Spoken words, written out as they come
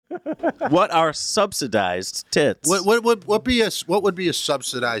What are subsidized tits? What would be a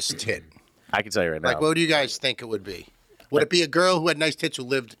subsidized tit? I can tell you right now. Like, what do you guys think it would be? Would it be a girl who had nice tits who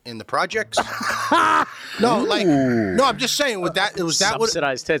lived in the projects? No, I'm just saying. Would that was that what?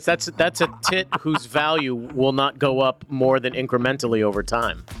 Subsidized tits. That's a tit whose value will not go up more than incrementally over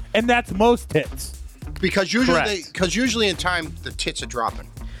time. And that's most tits. Because usually in time the tits are dropping.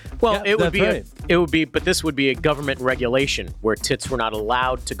 Well, Yeah, it would that's be right. but this would be a government regulation where tits were not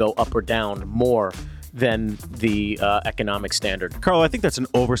allowed to go up or down more than the economic standard. Carl, I think that's an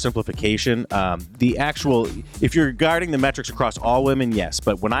oversimplification. If you're guarding the metrics across all women, yes.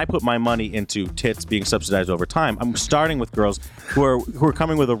 But when I put my money into tits being subsidized over time, I'm starting with girls who are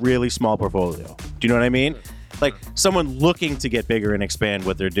coming with a really small portfolio. Do you know what I mean? Like someone looking to get bigger and expand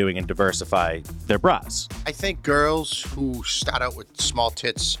what they're doing and diversify their bras. I think girls who start out with small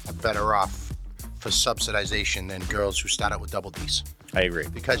tits are better off for subsidization than girls who start out with double Ds. I agree.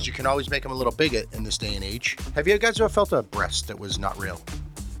 Because you can always make them a little bigger in this day and age. Have you guys ever felt a breast that was not real?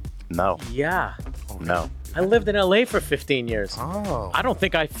 No. Yeah. No. I lived in LA for 15 years. Oh. I don't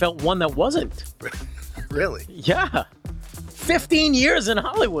think I felt one that wasn't. Really? Yeah. 15 years in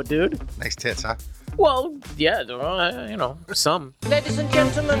Hollywood, dude. Nice tits, huh? Well, yeah, some. Ladies and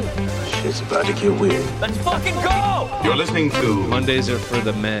gentlemen, Shit's about to get weird. let's fucking go! You're listening to Mondays are for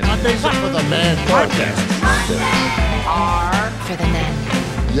the men. Mondays are for the man podcast. For the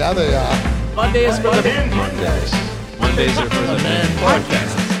men. Yeah, they are. Monday is for the men. Mondays are for the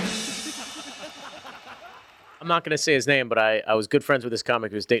men. I'm not going to say his name, but I was good friends with this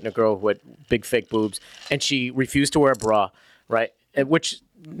comic who was dating a girl who had big fake boobs, and she refused to wear a bra, right? Which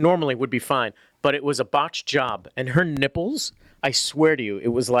normally would be fine, but it was a botched job, and her nipples, I swear to you, it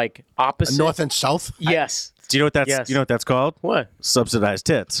was like opposite. North and south? Yes. Do you know what that's? Yes. You know what that's called? What? Subsidized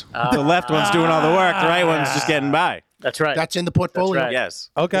tits. The left one's doing all the work. The right one's just getting by. That's right. That's in the portfolio? That's right. Yes.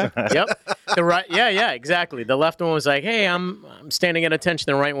 Okay. Yep. The right. Yeah, exactly. The left one was like, "Hey, I'm standing at attention."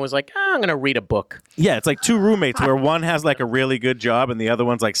 The right one was like, "I'm gonna read a book." Yeah, it's like two roommates where one has like a really good job and the other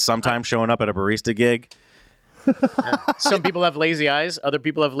one's like sometimes showing up at a barista gig. Some people have lazy eyes. Other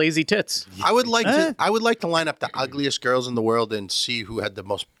people have lazy tits. I would like to line up the ugliest girls in the world and see who had the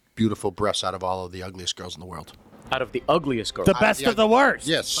most beautiful breasts out of all of the ugliest girls in the world. Out of the ugliest girls. The best of the worst.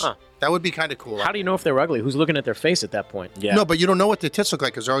 Yes. Huh. That would be kind of cool. How do you know if they're ugly? Who's looking at their face at that point? Yeah. No, but you don't know what their tits look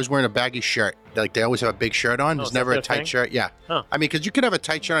like because they're always wearing a baggy shirt. Like they always have a big shirt on. There's is that never a their tight thing? shirt. Yeah. Huh. I mean, because you could have a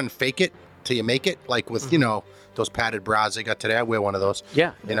tight shirt on and fake it till you make it. Like with those padded bras they got today. I wear one of those.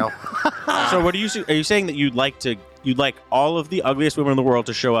 Yeah. You know. So what are you saying that you'd like all of the ugliest women in the world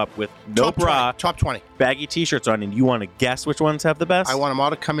to show up with no top bra, 20, top 20. baggy t-shirts on, and you want to guess which ones have the best? I want them all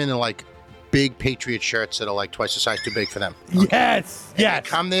to come in like big Patriot shirts that are like twice the size too big for them. Yes. Yes.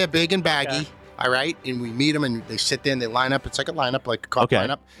 Come there big and baggy. All right, and we meet them, and they sit there and they line up. It's like a lineup, like a cop Okay.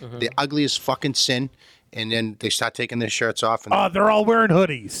 lineup. The ugliest fucking sin, and then they start taking their shirts off. And Oh, they're all wearing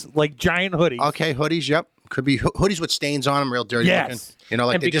hoodies, like giant hoodies. okay, hoodies. Yep, could be hoodies with stains on them, real dirty Yes. looking. You know,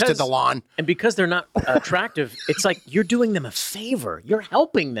 like And they just did the because- lawn. And because they're not attractive, it's like you're doing them a favor. You're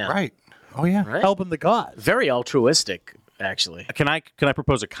helping them. Right. Oh yeah. Right? Helping the cause. Very altruistic, actually. Can I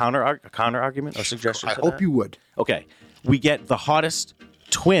propose a counter argument or suggestion? I to hope that? you would. Okay, we get the hottest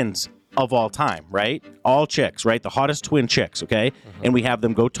twins of all time, right? All chicks, right? The hottest twin chicks, okay? And we have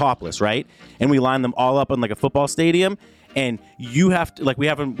them go topless, right? And we line them all up in like a football stadium, and you have to, like, we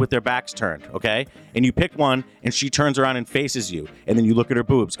have them with their backs turned, okay? And you pick one, and she turns around and faces you, and then you look at her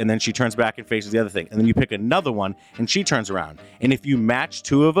boobs, and then she turns back and faces the other thing, and then you pick another one, and she turns around. And if you match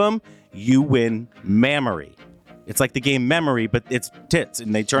two of them, you win Memory. It's like the game Memory, but it's tits,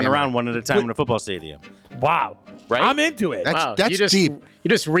 and they turn Memory. around one at a time in a football stadium. Wow. Right? I'm into it. That's you deep. You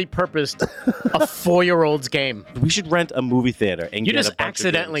just repurposed a 4-year-old's game. We should rent a movie theater and You get just a bunch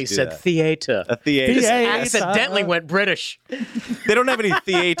accidentally of girls to do said that. theater. A theater. Just Theater. accidentally went British. They don't have any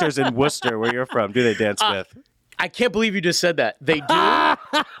theaters in Worcester, where you're from, do they, Dan Smith? I can't believe you just said that. They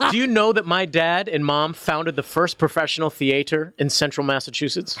do. Do you know that my dad and mom founded the first professional theater in central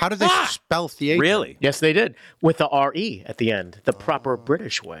Massachusetts? How do they spell theater? Really? Yes, they did. With the R-E at the end, the proper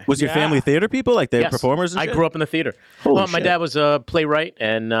British way. Was your family theater people, like they Yes. performers? And I shit? grew up in the theater. Holy Well, my shit. dad was a playwright,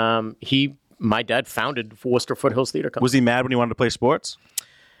 and my dad founded Worcester Foothills Theater Company. Was he mad when he wanted to play sports?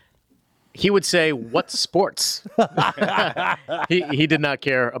 He would say, "What sports?" he did not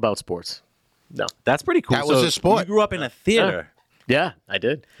care about sports. No. That's pretty cool. That was So his sport. You grew up in a theater. Yeah, I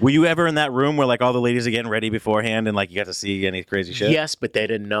did. Were you ever in that room where like all the ladies are getting ready beforehand and like you got to see any crazy shit? Yes, but they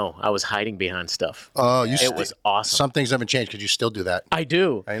didn't know. I was hiding behind stuff. Oh, It was awesome. Some things haven't changed because you still do that. I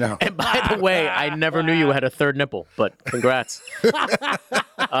do. I know. And by the way, I never knew you had a third nipple, but congrats.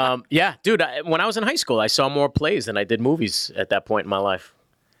 Yeah, dude, when I was in high school, I saw more plays than I did movies at that point in my life.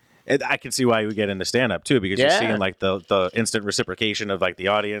 And I can see why you would get into stand-up too, because you're Yeah. seeing like the instant reciprocation of like the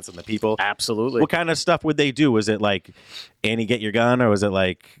audience and the people. Absolutely. What kind of stuff would they do? Was it like Annie, get your gun, or was it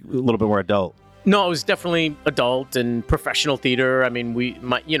like a little bit more adult? No, it was definitely adult and professional theater. I mean,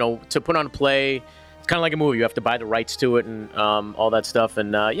 to put on a play, it's kind of like a movie. You have to buy the rights to it and all that stuff.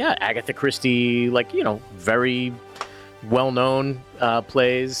 And Agatha Christie, very well-known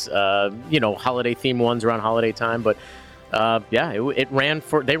plays. Holiday themed ones around holiday time. But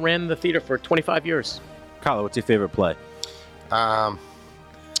they ran the theater for 25 years. Carlo, what's your favorite play? Um,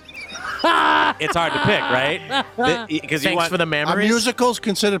 It's hard to pick, right? Because Thanks for the are memories. musicals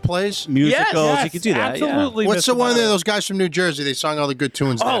considered plays? musicals. Yes, you could do that. Absolutely. What's the Mr. one there? Meyer. Those guys from New Jersey. They sung all the good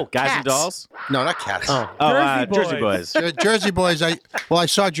tunes. Oh, there. Guys and Cats. Dolls. No, not Cats. Jersey Jersey Boys. Boys. Jersey Boys. I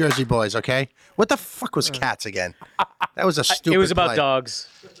saw Jersey Boys. Okay, what the fuck was Cats again? That was a stupid. It was about play. dogs.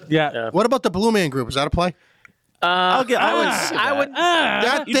 Yeah. What about the Blue Man Group? Is that a play? I would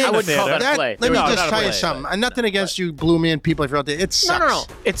That You thing, I wouldn't call that a play. Let me No, just not a tell you play. something. Nothing against you, Blue Man people. If you're out there, it sucks. no.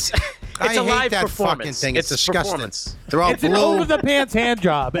 It's I it's a hate live that performance. fucking thing. It's disgusting. Performance. They're all It's an blue. over-the-pants hand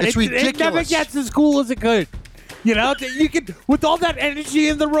job. It's It never ridiculous. gets as cool as it could. You know, you can, with all that energy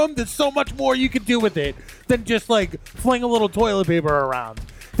in the room, there's so much more you can do with it than just like fling a little toilet paper around.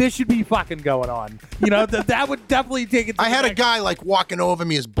 This should be fucking going on. You know, that would definitely take it. To I the had a next- guy like walking over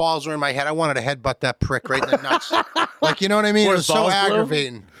me. His balls were in my head. I wanted to headbutt that prick right in the nuts. You know what I mean? Were It his was so balls blue?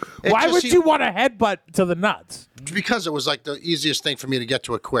 aggravating. It Why just would seemed- you want to headbutt to the nuts? Because it was like the easiest thing for me to get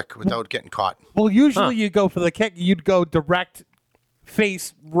to it quick without getting caught. Well, usually you go for the kick. You'd go direct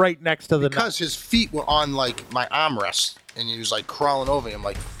face right next to the Because nuts. his feet were on like my armrest, and he was like crawling over me. I'm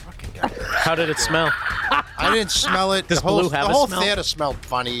like, fucking guy. How did it smell? I didn't smell it. Does the whole, Blue have the a whole smell? theater smelled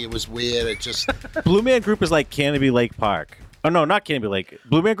funny. It was weird. It just Blue Man Group is like Canopy Lake Park. Oh no, not Canopy Lake.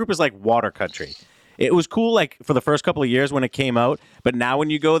 Blue Man Group is like water country. It was cool like for the first couple of years when it came out, but now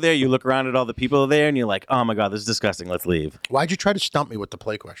when you go there, you look around at all the people there and you're like, oh my god, this is disgusting. Let's leave. Why'd you try to stump me with the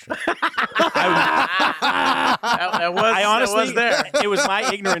play question? That was, I honestly, that was there. it was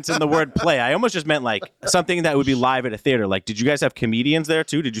my ignorance in the word play. I almost just meant like something that would be live at a theater. Like, did you guys have comedians there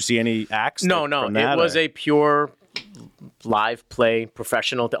too? Did you see any acts? No, from it that, was or- a pure live play,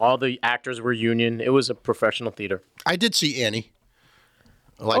 professional. All the actors were union. It was a professional theater. I did see Annie,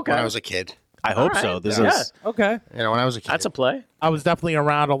 like Okay. when I was a kid. I hope All so. right. This Yeah. is Okay. You know, when I was a kid. That's a play. I was definitely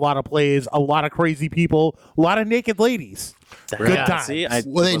around a lot of plays, a lot of crazy people, a lot of naked ladies. Good Yeah, times. See, I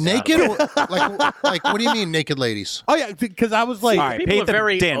Were they was naked? Or, like, what do you mean naked ladies? Oh yeah, because I was like, All right, People paint are the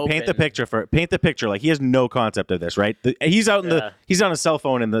very Dan. Paint the open. picture. Like he has no concept of this, right? He's out in Yeah. he's on a cell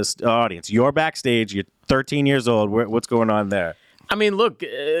phone in this audience. You're backstage. You're 13 years old. What's going on there? I mean, look,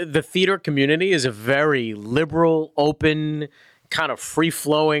 the theater community is a very liberal, open, kind of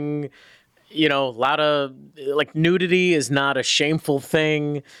free-flowing. A lot of like nudity is not a shameful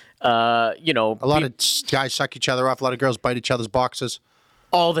thing. A lot of guys suck each other off. A lot of girls bite each other's boxes.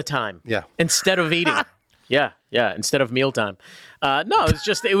 All the time. Yeah. Instead of eating. yeah. Instead of mealtime. No, it's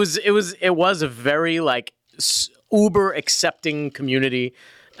just it was a very like uber accepting community.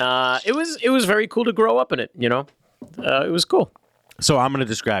 It was very cool to grow up in it. It was cool. So I'm going to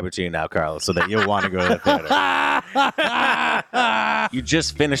describe it to you now, Carlos, so that you'll want to go to the theater. You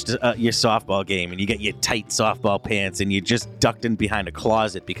just finished your softball game, and you get your tight softball pants, and you just ducked in behind a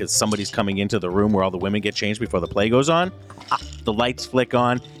closet because somebody's coming into the room where all the women get changed before the play goes on. The lights flick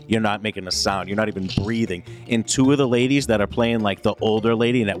on. You're not making a sound. You're not even breathing. And two of the ladies that are playing like the older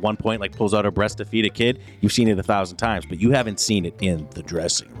lady, and at one point like pulls out her breast to feed a kid, you've seen it 1,000 times, but you haven't seen it in the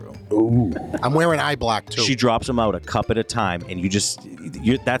dressing room. I'm wearing eye black too. She drops them out a cup at a time, and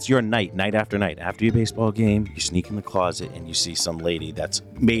that's your night after night. After your baseball game, you sneak in the closet and you see some lady that's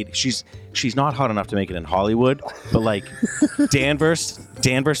made. She's not hot enough to make it in Hollywood, but like Danvers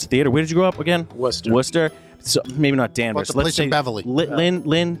Theater. Where did you grow up again? Worcester. So maybe not Danvers. What's the place in Beverly?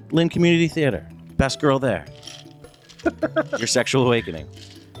 Lynn Community Theater. Best girl there. Your sexual awakening.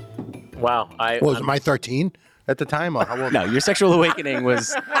 Wow. Was it my 13 at the time? Or how old? No, your sexual awakening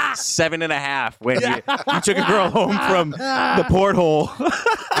was 7.5 when you took a girl home from the porthole.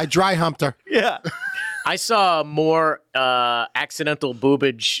 I dry humped her. Yeah. I saw more accidental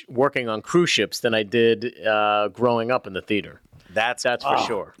boobage working on cruise ships than I did growing up in the theater. That's for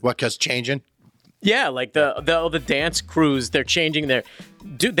sure. What? Cause changing. Yeah, like the dance crews, they're changing their.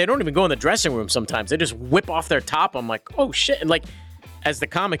 Dude, they don't even go in the dressing room sometimes. They just whip off their top. I'm like, oh shit! And like, as the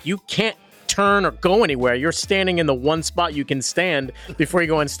comic, you can't turn or go anywhere. You're standing in the one spot you can stand before you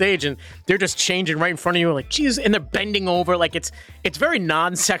go on stage, and they're just changing right in front of you. Like, geez, and they're bending over. Like it's very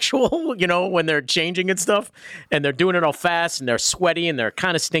non-sexual, when they're changing and stuff, and they're doing it all fast, and they're sweaty, and they're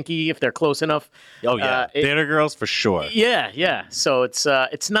kind of stinky if they're close enough. Oh yeah, theater girls for sure. Yeah. So it's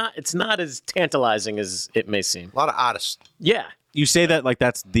not as tantalizing as it may seem. A lot of artists. Yeah. You say that like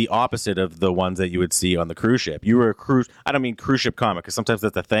that's the opposite of the ones that you would see on the cruise ship. You were a cruise. I don't mean cruise ship comic because sometimes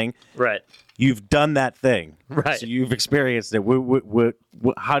that's a thing. Right. You've done that thing. Right. So you've experienced it.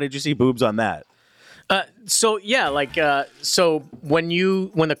 How did you see boobs on that? So when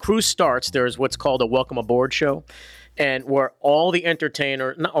the cruise starts, there's what's called a welcome aboard show, and where all the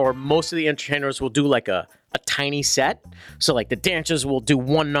most of the entertainers will do like a tiny set. So like the dancers will do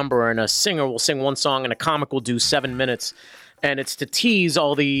one number, and a singer will sing one song, and a comic will do 7 minutes. And it's to tease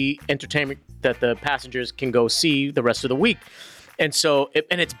all the entertainment that the passengers can go see the rest of the week. And so,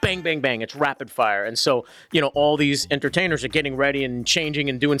 it's bang, bang, bang. It's rapid fire. And so, all these entertainers are getting ready and changing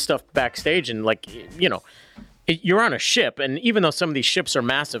and doing stuff backstage. And you're on a ship. And even though some of these ships are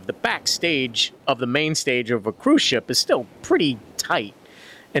massive, the backstage of the main stage of a cruise ship is still pretty tight.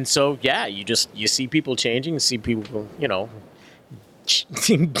 And so, yeah, you see people changing, see people,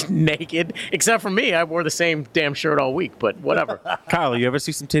 naked, except for me. I wore the same damn shirt all week, but whatever. Kyle, you ever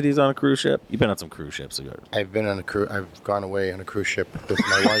see some titties on a cruise ship? You've been on some cruise ships. I've been on a cruise. I've gone away on a cruise ship with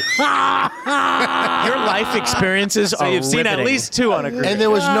my wife. Your life experiences are you've seen at riveting. least 2 on a cruise. And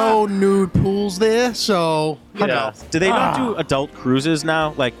there was no nude pools there, so Yeah. Do they not do adult cruises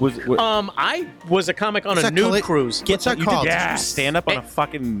now? Like I was a comic on What's a that nude called? cruise. What's that you called? Did you stand up on a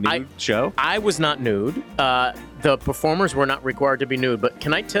fucking nude show? I was not nude. The performers were not required to be nude. But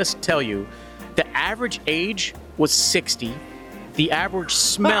can I just tell you, the average age was 60. The average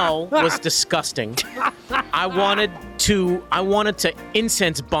smell was disgusting. I wanted to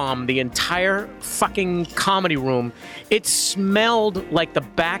incense bomb the entire fucking comedy room. It smelled like the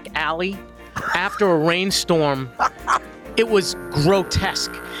back alley after a rainstorm. It was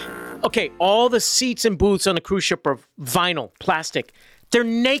grotesque. Okay, all the seats and booths on the cruise ship are vinyl, plastic. They're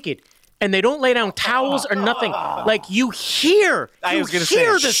naked. And they don't lay down towels or nothing. Like you hear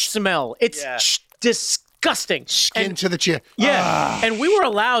the smell. It's disgusting. Skin to the chin. Yeah, and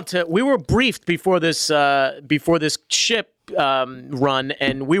we were briefed before this ship run,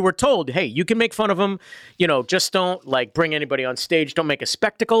 and we were told, hey, you can make fun of them, just don't like bring anybody on stage, don't make a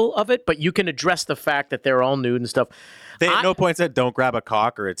spectacle of it, but you can address the fact that they're all nude and stuff. They at no point said don't grab a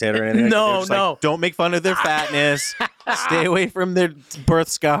cock or a tit or anything. No. Like, don't make fun of their fatness. Stay away from their birth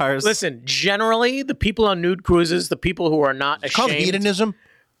scars. Listen, generally, the people on nude cruises, the people who are not It's called ashamed. hedonism.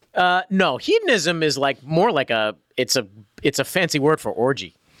 No, hedonism is like more like it's a fancy word for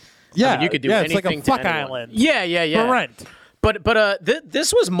orgy. Yeah, I mean, you could do it's anything like a to fuck anyone. island. Yeah. For rent. But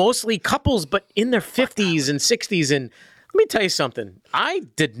this was mostly couples, but in their 50s and 60s. And let me tell you something. I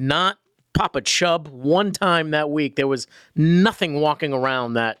did not pop a chub one time that week. There was nothing walking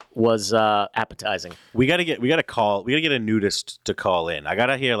around that was appetizing. We gotta get a nudist to call in. I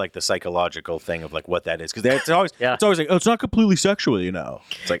gotta hear like the psychological thing of like what that is, because it's always like, oh, it's not completely sexual,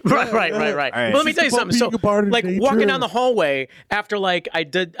 It's like Right. right. Well, let me tell you something. So, being a part of like nature. walking down the hallway after like I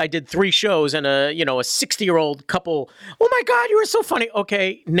did 3 shows and a 60-year-old couple. Oh my God, you were so funny.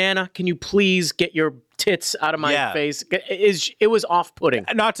 Okay, Nana, can you please get your tits out of my face? It was off-putting.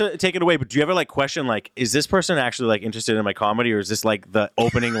 Not to take it away, but do you ever like question like, is this person actually like interested in my comedy, or is this like the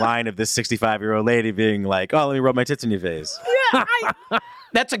opening line of this 65-year-old lady being like, oh, let me rub my tits in your face? Yeah,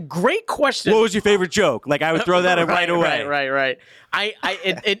 that's a great question. What was your favorite joke? Like I would throw that in right away. Right.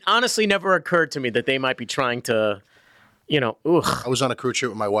 It honestly never occurred to me that they might be trying to, ugh. I was on a cruise ship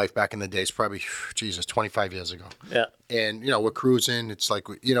with my wife back in the days, probably, 25 years ago. Yeah. And, we're cruising. It's like,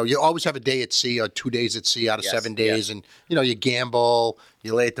 you always have a day at sea or 2 days at sea out of 7 days. And, you gamble,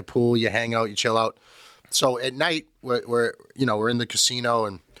 you lay at the pool, you hang out, you chill out. So at night, we're in the casino,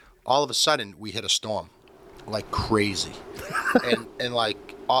 and all of a sudden we hit a storm like crazy. and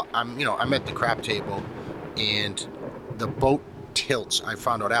like, I'm at the crap table, and the boat tilts. I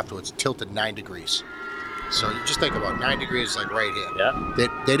found out afterwards, tilted 9 degrees. So you just think about 9 degrees, like right here. Yeah.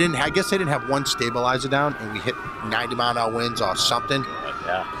 They didn't. I guess they didn't have one stabilizer down, and we hit 90-mile-an-hour winds or something.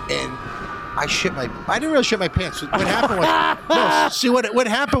 Yeah. And I didn't really shit my pants. What happened was, what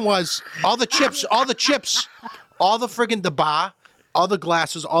happened was all the chips, all the friggin' the bar all the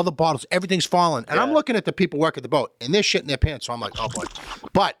glasses, all the bottles, everything's falling. And I'm looking at the people working the boat, and they're shitting their pants. So I'm like, oh boy.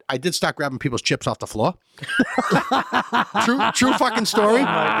 But I did start grabbing people's chips off the floor. True fucking story. Oh my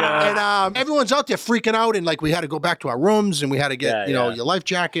God. And everyone's out there freaking out, and like we had to go back to our rooms, and we had to get your life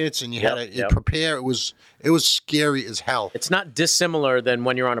jackets, and you had to prepare. It was scary as hell. It's not dissimilar than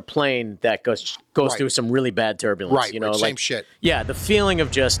when you're on a plane that goes through some really bad turbulence. Right, you know, same like, shit. Yeah, the feeling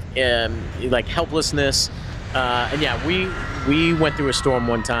of just like helplessness. And yeah, we went through a storm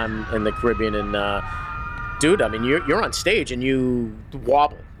one time in the Caribbean, and dude, I mean, you're on stage and you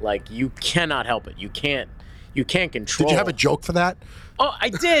wobble, like you cannot help it. You can't control. Did you have a joke for that? Oh, I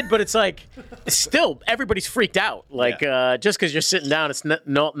did, but it's like, still, everybody's freaked out. Like, just because you're sitting down, it's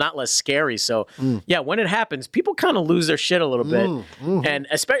not less scary. So, yeah, when it happens, people kind of lose their shit a little bit. And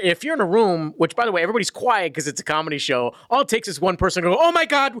especially if you're in a room, which, by the way, everybody's quiet because it's a comedy show. All it takes is one person to go, "Oh my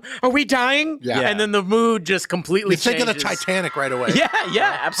God, are we dying?" Yeah. And then the mood just completely You think of the changes. Titanic right away.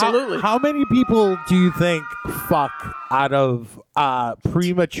 Yeah, absolutely. How many people do you think fuck out of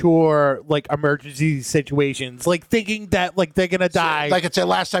premature like emergency situations, like thinking that like they're gonna die? Like it's their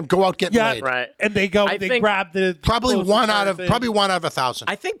last time. Go out, get laid. Right. And they go, I they think grab the Probably closest one out of person. 1,000.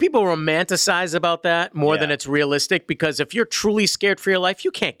 I think people romanticize about that more than it's realistic, because if you're truly scared for your life,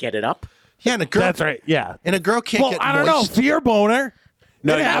 you can't get it up. Yeah, and a girl. That's right. Yeah. And a girl can't Well, get I don't know. moist. Fear boner.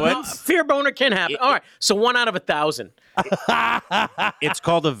 No, It you know what? happens. Fear boner can happen. All right, so 1 out of 1,000. It's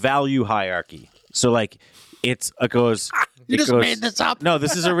called a value hierarchy. So like it goes. You just made this up. No,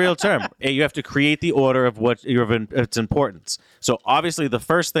 this is a real term. You have to create the order of what its importance. So obviously, the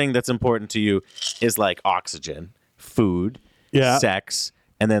first thing that's important to you is like oxygen, food, sex,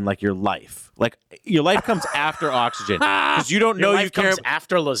 and then like your life. Like your life comes after oxygen because you don't know Your life you care. comes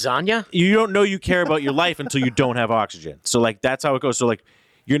after lasagna? You don't know you care about your life until you don't have oxygen. So like that's how it goes. So like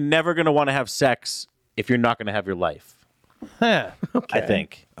you're never gonna want to have sex if you're not gonna have your life. Huh. I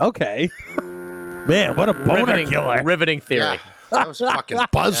think. Okay. Man, what a boner killer. Riveting theory. Yeah. That was fucking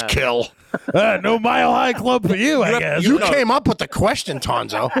buzzkill. No Mile High Club for you, I guess. You came up with the question,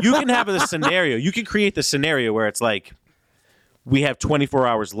 Tonzo. You can have the scenario. You can create the scenario where it's like we have 24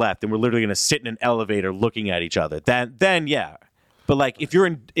 hours left and we're literally going to sit in an elevator looking at each other. Then yeah. But like if you're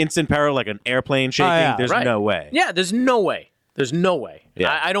in instant peril, like an airplane shaking, yeah. there's Right. no way. Yeah, there's no way. There's no way.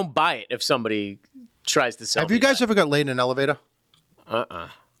 Yeah. I don't buy it if somebody tries to sell Have you me guys ever got laid in an elevator?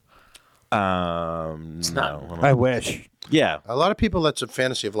 No. I wish. Yeah. A lot of people, that's a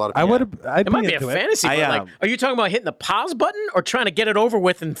fantasy of a lot of I people. would have. I'd It might be a into fantasy, I, but like, are you talking about hitting the pause button or trying to get it over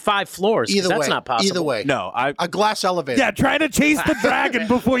with in 5 floors? 'Cause Either that's way. not possible. Either way. No, A glass elevator. Yeah, try to chase the dragon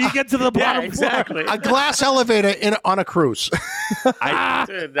before you get to the Yeah, bottom exactly. A glass elevator on a cruise.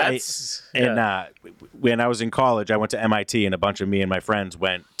 Dude, that's And when I was in college, I went to MIT, and a bunch of me and my friends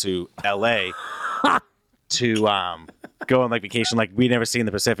went to LA to go on like vacation. Like we'd never seen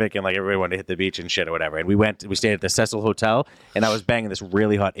the Pacific, and like everybody wanted to hit the beach and shit or whatever. And we stayed at the Cecil Hotel, and I was banging this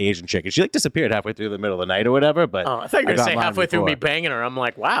really hot Asian chick, and she like disappeared halfway through the middle of the night or whatever. But I thought you were got going to say mine halfway through me before. banging her. I'm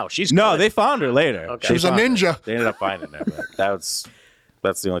like, wow, she's No, good. they found her later. Okay. She was a ninja. They ended up finding her. But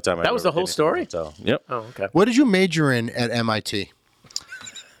that's the only time. That was the whole story? Yep. Oh, okay. What did you major in at MIT?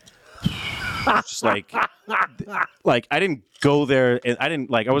 Just like I didn't go there. And I didn't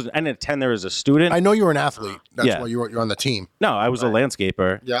attend there as a student. I know you were an athlete. That's Yeah. why you're on the team. No, I was a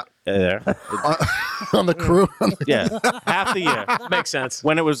landscaper. Yeah. There. On the crew. Yeah, half the year Makes sense.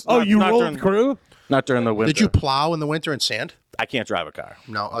 when it was. Oh, you not rolled during, crew? Not during the winter. Did you plow in the winter and sand? I can't drive a car.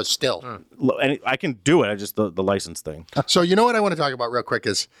 No, still. And I can do it. I just the license thing. So you know what I want to talk about real quick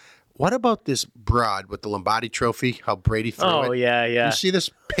is, what about this broad with the Lombardi Trophy? How Brady threw it. Oh, yeah. You see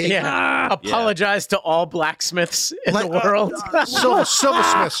this pig? Yeah. Apologize to all blacksmiths in the world.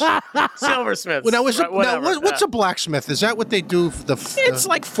 Silversmiths. Silversmiths. Well, now, right, whatever. what's a blacksmith? Is that what they do? For It's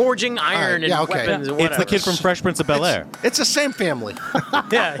like forging iron yeah, and okay. weapons and It's whatever. the kid from Fresh Prince of Bel Air. it's the same family.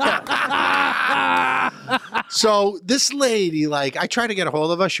 Yeah. So this lady, like, I tried to get a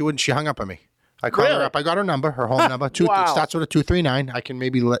hold of her. She wouldn't. She hung up on me. I called her Really? up. I got her number, her home number. Wow. It starts with a 239. I can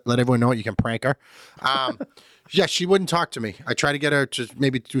maybe let everyone know it. You can prank her. Yeah, she wouldn't talk to me. I tried to get her to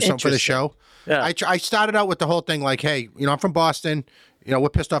maybe do something for the show. Yeah. I started out with the whole thing like, hey, I'm from Boston. We're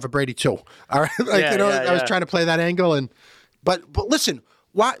pissed off at Brady too. All right, like, Yeah, I was yeah. trying to play that angle, but listen,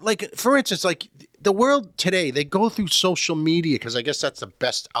 why? Like, for instance, like the world today, they go through social media because I guess that's the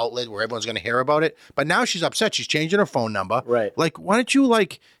best outlet where everyone's going to hear about it. But now she's upset. She's changing her phone number. Right. Like, why don't you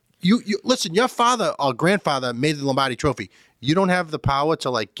like you listen? Your father or grandfather made the Lombardi Trophy. You don't have the power to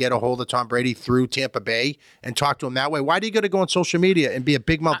like get a hold of Tom Brady through Tampa Bay and talk to him that way. Why do you got to go on social media and be a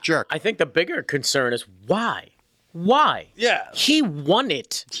big mouth jerk? I think the bigger concern is why. Why? Yeah. He won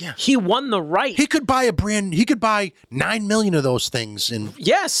it. Yeah. He won the right. He could buy he could buy 9 million of those things and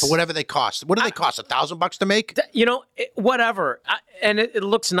yes. for whatever they cost. What do they cost? $1,000 to make? Whatever. And it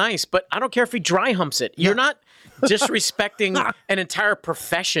looks nice, but I don't care if he dry humps it. You're not disrespecting an entire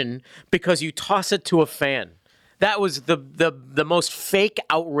profession because you toss it to a fan. That was the most fake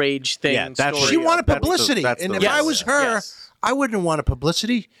outrage thing. Yeah, that's- story She wanted that's the- publicity. that's And the- if I was her, Yes. I wouldn't want a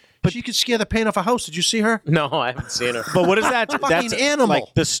publicity. But she could scare the paint off a house. Did you see her? No, I haven't seen her. But what is that? Fucking animal.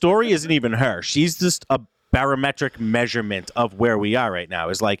 Like, the story isn't even her. She's just a barometric measurement of where we are right now.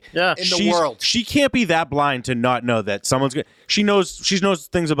 Is like, Yeah. In the world. She can't be that blind to not know that someone's good. She knows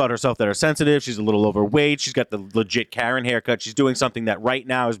things about herself that are sensitive. She's a little overweight. She's got the legit Karen haircut. She's doing something that right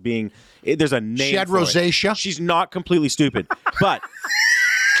now is being. There's a name. She had for it. rosacea. She's not completely stupid, but.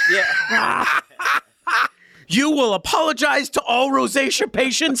 You will apologize to all rosacea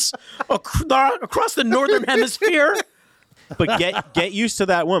patients across the northern hemisphere. But get used to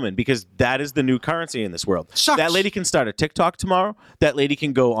that woman because that is the new currency in this world. Sucks. That lady can start a TikTok tomorrow. That lady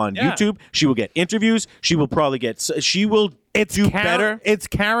can go on YouTube. She will get interviews. She will probably do better. It's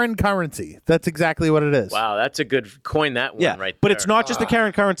Karen currency. That's exactly what it is. Wow, that's a good coin. That one Yeah, right but there. it's not just the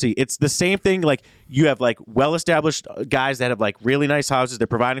Karen currency. It's the same thing. Like you have like well-established guys that have like really nice houses. They're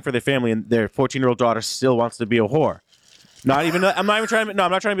providing for their family, and their 14-year-old daughter still wants to be a whore. I'm not even trying to. No, I'm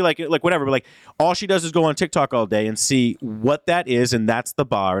not trying to be like whatever. But like all she does is go on TikTok all day and see what that is, and that's the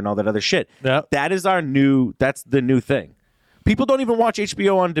bar and all that other shit. Yep. That's the new thing. People don't even watch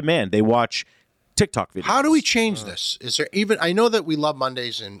HBO on demand. They watch TikTok videos. How do we change this? Is there even? I know that we love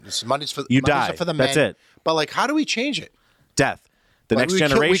Mondays and it's Mondays for You Mondays die. are for the men. That's it. But like, how do we change it? Death? The Like, next we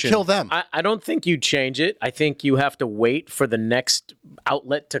generation. kill them. I don't think you change it. I think you have to wait for the next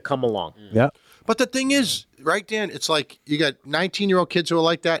outlet to come along. Yeah. But the thing is, right, Dan, it's like you got 19-year-old kids who are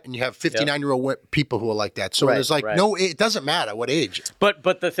like that, and you have 59-year-old people who are like that. So Right, there's like right. it doesn't matter what age. But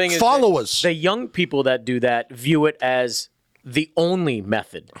the thing is, Followers. the young people that do that view it as the only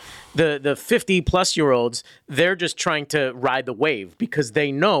method. The 50-plus-year-olds, they're just trying to ride the wave because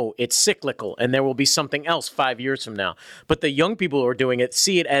they know it's cyclical and there will be something else 5 years from now. But the young people who are doing it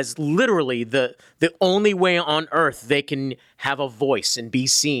see it as literally the only way on earth they can have a voice and be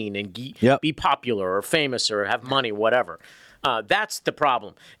seen and be popular or famous or have money, whatever. That's the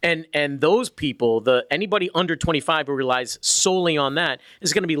problem. And those people, anybody under 25 who relies solely on that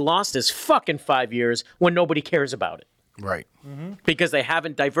is going to be lost as fucking 5 years when nobody cares about it. Right. Because they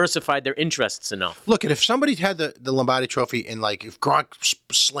haven't diversified their interests enough. Look, and if somebody had the Lombardi Trophy and like if Gronk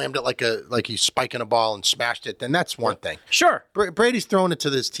slammed it like he's spiking a ball and smashed it, then that's one thing. Sure. Brady's throwing it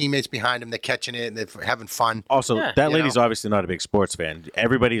to his teammates behind him. They're catching it and they're having fun. Also, Yeah. that You lady's know. obviously not a big sports fan.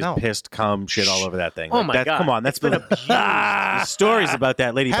 Everybody's No. pissed, cum, shit all over that thing. Oh Like, my that, God. Come on, that's It's been abused. Stories about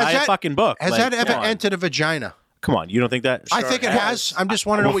that lady. Buy a fucking book. Has Like, that ever come on. entered a vagina? Come on, you don't think that? I think it has. I'm just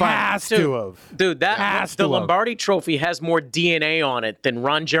want to know what you Has to have. Dude, Has the to have. Lombardi Trophy has more DNA on it than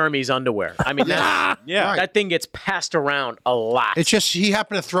Ron Jeremy's underwear. I mean, Yeah. that thing gets passed around a lot. It's just he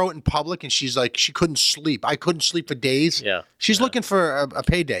happened to throw it in public, and she's like, she couldn't sleep. I couldn't sleep for days. Yeah. She's looking for a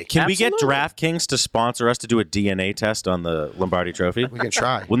payday. Can we get Absolutely. DraftKings to sponsor us to do a DNA test on the Lombardi Trophy? We can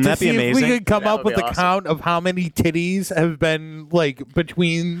try. Wouldn't that be See if amazing? we could come That up would with be a awesome. count of how many titties have been like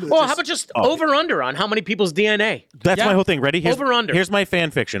between. well, how about just over under on how many people's DNA? That's Yeah. my whole thing. Ready? Here's, Over, under. Here's my fan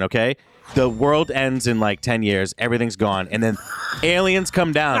fiction, okay? The world ends in like 10 years, everything's gone, and then aliens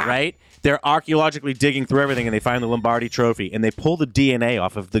come down, right? They're archaeologically digging through everything and they find the Lombardi Trophy and they pull the DNA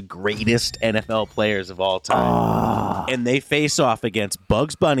off of the greatest NFL players of all time. And they face off against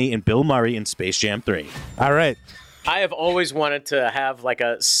Bugs Bunny and Bill Murray in Space Jam 3. All right. I have always wanted to have like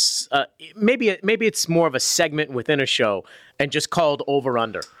maybe it's more of a segment within a show and just called over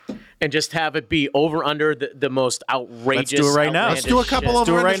under, and just have it be over under the most outrageous. Let's do it right now. Let's do a couple of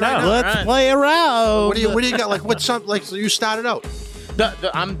do it over right now. Let's right. play around. What do you got? Like what's some like you started out?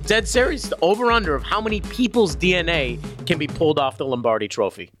 I'm dead serious. The over under of how many people's DNA can be pulled off the Lombardi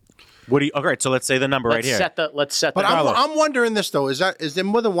Trophy. What do you? All right, so let's say the number right here. Let's set But the I'm wondering this though: is there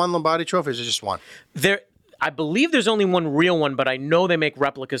more than one Lombardi Trophy? Or is it just one? I believe there's only one real one, but I know they make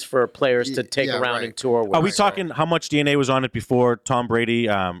replicas for players to take Yeah, around right. and tour with. Are we talking how much DNA was on it before Tom Brady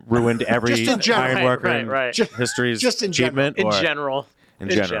ruined every Just in general. iron worker Right, in right. history's Just in achievement? in or- general? In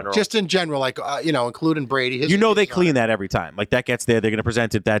general. Just in general, like including Brady. His- You know they his- clean that every time. Like that gets there, they're going to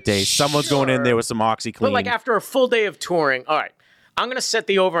present it that day. Someone's going in there with some OxyClean. But like after a full day of touring, all right, I'm going to set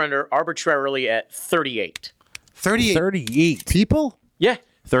the over under arbitrarily at 38. 38 38 people. Yeah,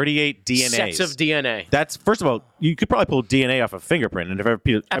 38 DNAs. sets of DNA. That's first of all, you could probably pull DNA off a fingerprint, and if ever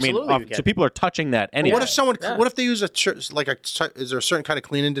people, Absolutely you can. so people are touching that anyway. What if someone? What if they use is there a certain kind of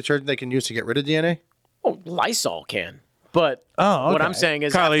cleaning detergent they can use to get rid of DNA? Oh, Lysol can. But Oh, what okay. I'm saying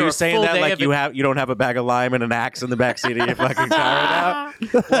is, Carl, are after you a saying full that day like of you don't have a bag of lime and an axe in the back seat of your fucking car right now?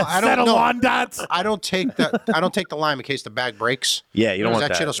 Well, I Set don't of know. lawn dots. I don't take the lime in case the bag breaks. Yeah, you don't want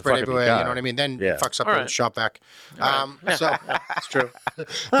that shit will to spread fuck up your everywhere. You car. know what I mean? Then Yeah. it fucks up All the right. shop vac. It's true.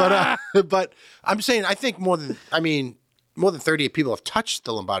 But I'm saying I think more than 38 people have touched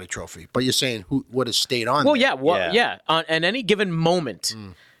the Lombardi Trophy. But you're saying what has stayed on? Well, there? yeah, Yeah. yeah. On any given moment,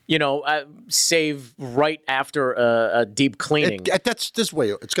 save right after a deep cleaning. That's this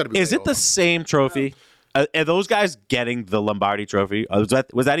way. It's got to be. Is way it the over. same trophy? Are those guys getting the Lombardi Trophy? Was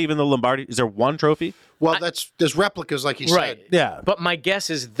that even the Lombardi? Is there one trophy? Well, there's replicas, like he Right. said. Yeah. But my guess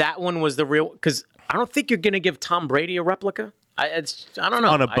is that one was the real, because I don't think you're going to give Tom Brady a replica. I don't know.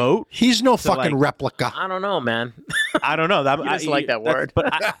 On a boat? He's no fucking like- replica. I don't know, man. I don't know. That, You just like that word.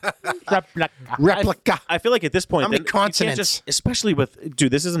 But Replica. I feel like at this point, How many then you can't consonants? just, especially with,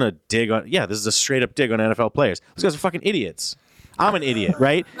 dude, this isn't a dig on, this is a straight up dig on NFL players. Those guys are fucking idiots. I'm an idiot,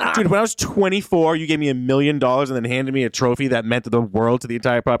 right? Dude, when I was 24, you gave me $1 million and then handed me a trophy that meant the world to the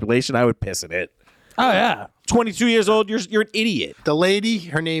entire population, I would piss in it. Oh yeah. 22 years old, you're an idiot. The lady,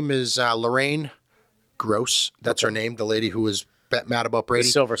 her name is Lorraine Gross. That's her name. The lady who was mad about Brady.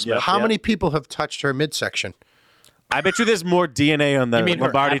 Silversmith, How yeah. many people have touched her midsection? I bet you there's more DNA on the You mean her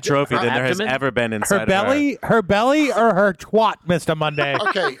Lombardi Trophy her than there has abdomen? ever been inside Her belly, or her twat, Mr. Monday.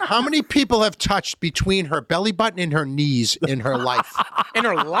 Okay, how many people have touched between her belly button and her knees in her life? In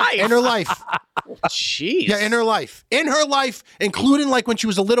her life. In her life. Jeez. Yeah, in her life. In her life, including like when she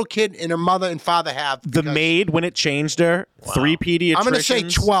was a little kid and her mother and father have. The because- maid, when it changed her, 3 pediatricians. I'm going to say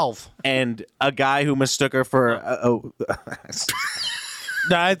 12. And a guy who mistook her for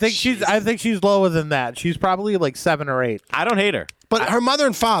No, I think she's lower than that. She's probably like 7 or 8. I don't hate her. But her mother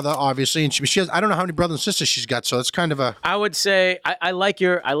and father, obviously, and she has, I don't know how many brothers and sisters she's got, so it's kind of a. I would say I like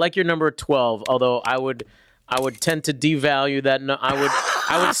your number 12, although I would tend to devalue that.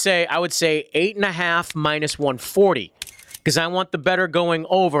 I would say 8.5 minus 140. Because I want the better going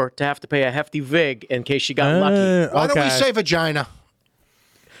over to have to pay a hefty vig in case she got lucky. Why don't we okay. say vagina?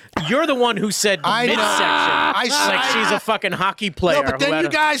 You're the one who said I know. midsection. Like she's a fucking hockey player. No, but then you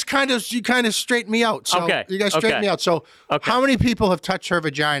guys kind of straighten me out. So Okay, you guys straighten okay. me out. So Okay. how many people have touched her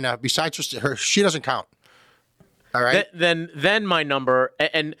vagina besides just her? She doesn't count. All right. Then my number,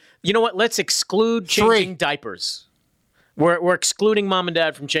 and you know what? Let's exclude changing 3. diapers. We're excluding mom and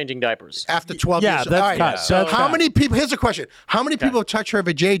dad from changing diapers. After 12 Yeah, years. that's All right. cut. So That's how cut. many people? Here's a question: how many people have touched her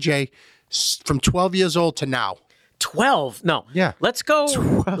vajayjay from 12 years old to now? 12? No. Yeah. Let's go.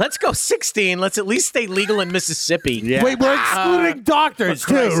 Let's go 16. Let's at least stay legal in Mississippi. Yeah. Wait, we're excluding doctors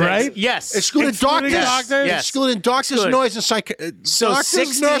too, Christ's sakes. right? Yes. Excluding doctors. doctors? Yes. Excluding doctors, Excluded. nurses, So doctors,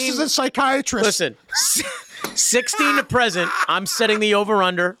 16 nurses, and psychiatrists. Listen, 16 to present. I'm setting the over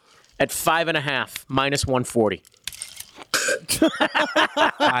under at 5.5 minus 140.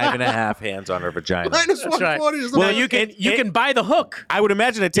 5.5 hands on her vagina. Minus That's right. 140 is the Well, minus- you can buy the hook. I would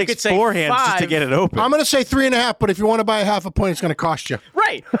imagine it takes could say 4 hands just to 5. get it open. I'm going to say 3.5, but if you want to buy a half a point, it's going to cost you.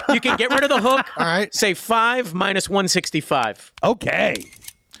 Right. You can get rid of the hook. All right. Say 5 minus 165. Okay.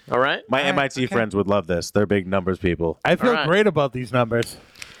 All right. My MIT friends would love this. They're big numbers people. I feel right. great about these numbers.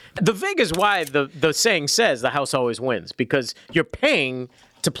 The vig is why the saying says the house always wins, because you're paying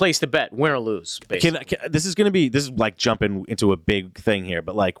to place the bet, win or lose. Basically. This is like jumping into a big thing here,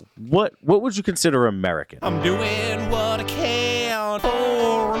 but like, what would you consider American? I'm doing what I can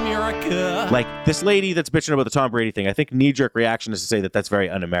for America. Like this lady that's bitching about the Tom Brady thing. I think knee-jerk reaction is to say that that's very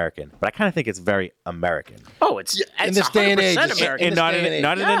un-American, but I kind of think it's very American, Oh, it's in this day and age, 100% it's- American. and not in a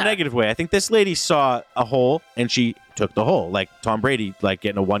Yeah. negative way. I think this lady saw a hole and she took the hole, like Tom Brady, like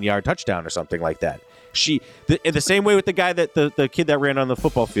getting a 1-yard touchdown or something like that. In the same way with the guy that the kid that ran on the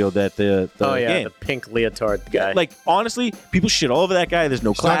football field at the Oh yeah, game. the pink leotard guy. Like honestly, people shit all over that guy. There's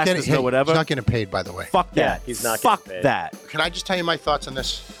no He's not class, getting, there's no whatever. He's not getting paid, by the way. Fuck Yeah, that. he's not Fuck getting paid. that. Can I just tell you my thoughts on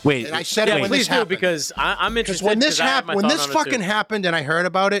this? Wait, And I said yeah, it when please this do, happened. because I'm interested. When this 'cause I have my happened, when thought this on it, too. fucking happened, and I heard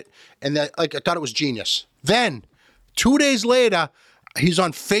about it, and that, like I thought it was genius. Then, 2 days later, he's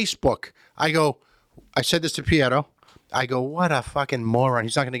on Facebook. I said this to Piero. I go, what a fucking moron.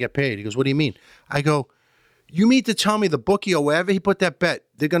 He's not going to get paid. He goes, what do you mean? I go, you mean to tell me the bookie or wherever he put that bet,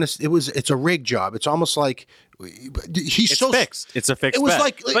 it's a rig job. It's almost like he's It's so fixed. It's a fixed It was bet.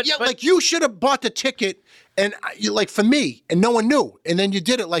 like, But- yeah, but- like you should have bought the ticket and like for me, and no one knew, and then you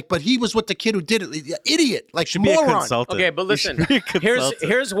did it but he was with the kid who did it, idiot, like Should be a moron. consultant. Okay, but You listen, should be a consultant.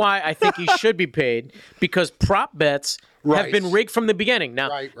 here's why I think he should be paid, because prop bets have Right. been rigged from the beginning. Now,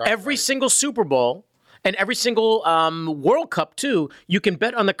 Right, every single Super Bowl and every single World Cup too, you can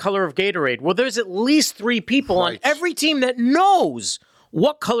bet on the color of Gatorade. Well, there's at least 3 people on Right. every team that knows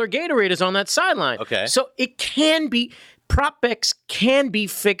what color Gatorade is on that sideline. Okay. So it can be, prop bets can be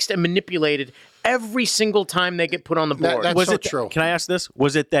fixed and manipulated every single time they get put on the board. That's Was so it true. Can I ask this?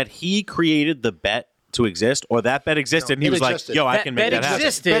 Was it that he created the bet to exist, or that bet existed and he it was existed. like, "Yo, I That can make bet that happen."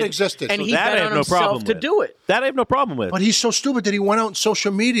 existed, Bet existed. and So he that I bet have on no himself problem to with. do it. That I have no problem with. But he's so stupid that he went out on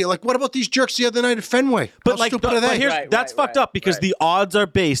social media. Like, what about these jerks the other night at Fenway? But How like, stupid are but they? here's, Right, that's right, fucked right, up because right. the odds are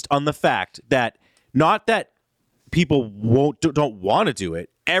based on the fact that not that people don't want to do it.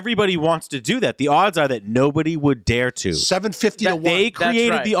 Everybody wants to do that. The odds are that nobody would dare to. 750 to 1. They That's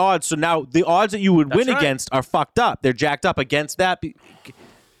created right. the odds, so now the odds that you would win right. against are fucked up. They're jacked up against that.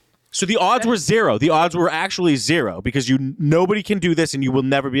 So the odds were zero. The odds were actually zero because nobody can do this, and you will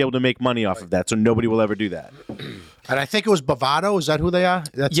never be able to make money off of that. So nobody will ever do that. And I think it was Bavado. Is that who they are?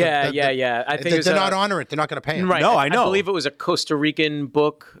 That's Yeah. I think it's they're not honoring it. They're not going to pay him. Right. No, I know. I believe it was a Costa Rican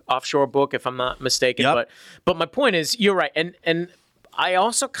book, offshore book, if I'm not mistaken. Yep. But my point is, you're right, and I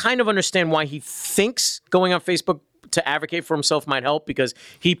also kind of understand why he thinks going on Facebook to advocate for himself might help because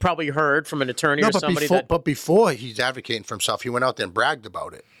he probably heard from an attorney No, or but somebody before he's advocating for himself, he went out there and bragged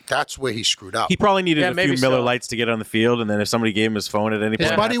about it. That's where he screwed up. He probably needed Yeah, a few maybe Miller so. Lights to get on the field, and then if somebody gave him his phone at any point,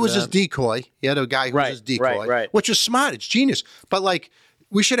 His buddy after was his that- decoy. He had a guy who was Right, his decoy, right. which is smart. It's genius. But like,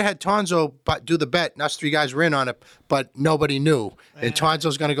 we should have had Tonzo do the bet, and us three guys were in on it, but nobody knew. And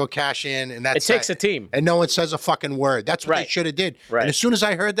Tonzo's going to go cash in, and that's It takes a team. And no one says a fucking word. That's what they Right. should have did. Right. And as soon as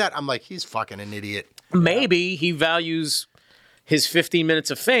I heard that, I'm like, he's fucking an idiot. Maybe he values his 15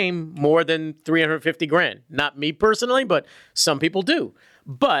 minutes of fame more than 350 grand. Not me personally, but some people do.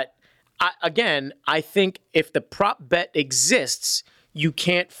 But I think if the prop bet exists, you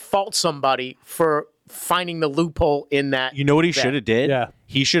can't fault somebody for finding the loophole in that. You know what he bet. should have did? Yeah.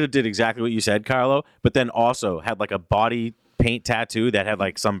 He should have did exactly what you said, Carlo, but then also had like a body paint tattoo that had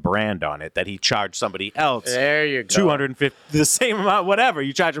like some brand on it that he charged somebody else. There you go. 250, the same amount, whatever.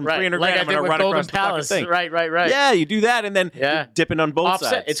 You charge him Right. 300 Like grand, I I'm did going to with run Golden across the fucking Palace. thing. Right. Yeah, you do that, and then Yeah. you're dipping on both Offset.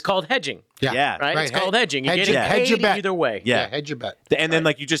 sides. It's called hedging. Yeah. Right? It's called hedging. You're hedge getting your- hedge your paid bet. either way. Yeah. Hedge your bet. And then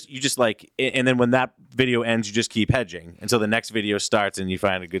like you just like, and then when that video ends, you just keep hedging until the next video starts and you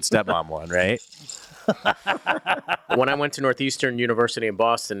find a good stepmom one, right? When I went to Northeastern University in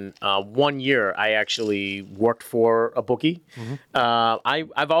Boston, 1 year I actually worked for a bookie.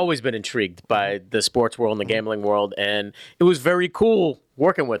 I've always been intrigued by the sports world and the gambling world, and it was very cool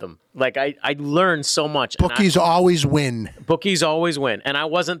working with them. Like I learned so much. and Bookies always win. bookies always win, and I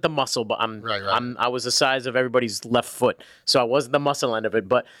wasn't the muscle, but Right. I was the size of everybody's left foot, so I wasn't the muscle end of it,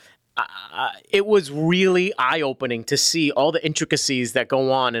 but. It was really eye-opening to see all the intricacies that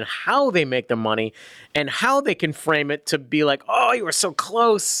go on and how they make their money and how they can frame it to be like, oh, you were so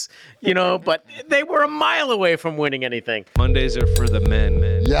close, but they were a mile away from winning anything. Mondays are for the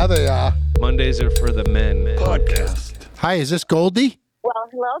men. Yeah, they are. Mondays are for the men. Podcast. Hi, is this Goldie? Well,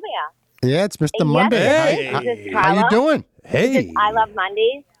 hello there. Yeah, it's Mr. Yes, Monday. Hey. Hi, This is how you Carla. doing? Hey. I love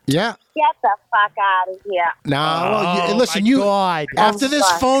Mondays. Yeah. Get the fuck out of here. Now, well, Oh, listen, my you God. after this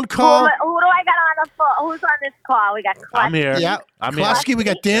God. phone call. Who do I got on the phone? Who's on this call? We got I'm here. Yeah, I'm here. Klasky, we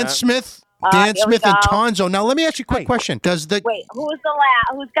got Dan Yeah. Smith, here we and go. Tonzo. Now, let me ask you a quick question. Does the Wait, who's the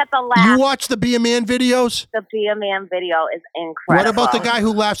laugh? Who's got the laugh? you watch the Be a Man videos? The Be a Man video is incredible. What about the guy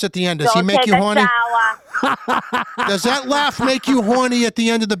who laughs at the end? Does Go he make take you a horny? shower. Does that laugh make you horny at the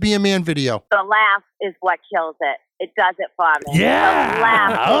end of the Be a Man video? The laugh is what kills it. It does it for me. Yeah, The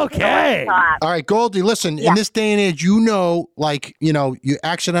laugh is okay. the top. All right, Goldie, listen, in this day and age, you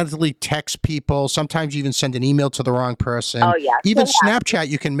accidentally text people. Sometimes you even send an email to the wrong person. Oh, yeah. Even Yeah. Snapchat,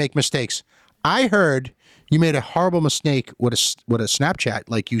 you can make mistakes. I heard you made a horrible mistake with a Snapchat.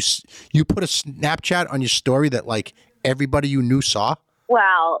 Like you put a Snapchat on your story that like everybody you knew saw.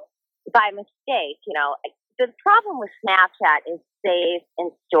 Well, by mistake, the problem with Snapchat is save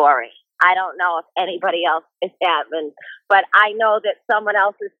and story. I don't know if anybody else is happened, but I know that someone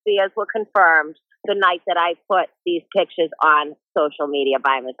else's fears were confirmed the night that I put these pictures on social media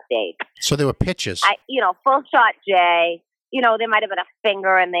by mistake. So there were pictures. Full shot Jay. There might have been a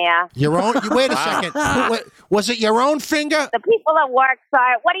finger in there. Your own. Wait a second. Was it your own finger? The people at work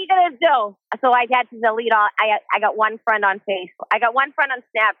saw it. What are you going to do? So I had to delete all. I got one friend on Facebook. I got one friend on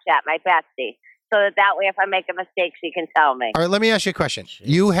Snapchat, my bestie. So that way, if I make a mistake, she can tell me. All right, let me ask you a question.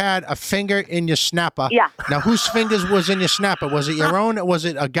 You had a finger in your snapper. Yeah. Now, whose fingers was in your snapper? Was it your own? Was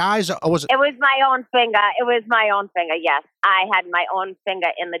it a guy's? Or was it? It was my own finger. It was my own finger, yes. I had my own finger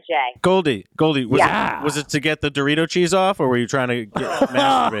in the J. Goldie, Yeah. was it to get the Dorito cheese off, or were you trying to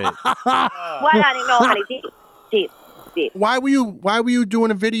masturbate? Well, I don't know, honey. Deep. Why were you doing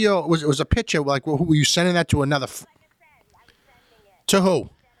a video? It was a picture. Like, were you sending that to another? To who?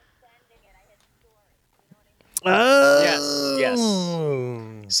 Yes.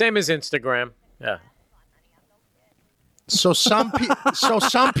 Same as Instagram. Yeah. So some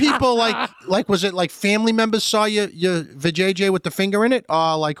people like was it like family members saw your vajayjay with the finger in it,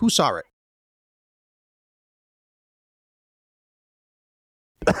 or like who saw it?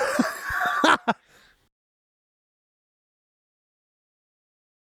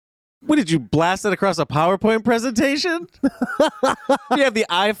 What did you blast it across a PowerPoint presentation? You have the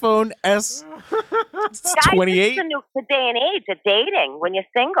iPhone Guys, S28. this is the day and age of dating when you're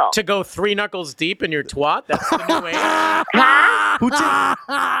single. To go 3 knuckles deep in your twat, that's the new age. Huh? Who did?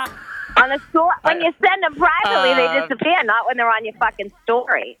 On the store, when you send them privately, they disappear. Not when they're on your fucking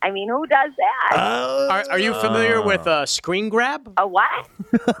story. I mean, who does that? Are you familiar with screen grab? A what?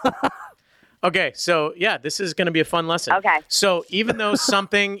 Okay, so yeah, this is going to be a fun lesson. Okay. So even though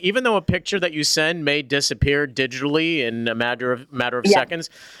a picture that you send may disappear digitally in a matter of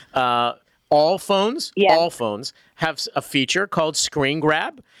seconds, all phones have a feature called screen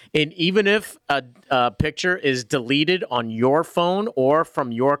grab, and even if a picture is deleted on your phone or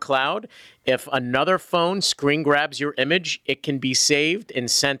from your cloud, if another phone screen grabs your image, it can be saved and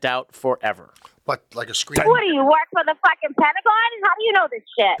sent out forever. What, like a screen? What do you work for the fucking Pentagon? How do you know this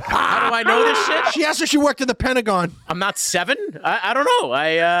shit? How do I know this shit? She asked if she worked in the Pentagon. I'm not 7. I don't know.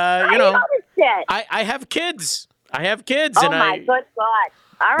 How do you know this shit? I have kids. Oh my good God.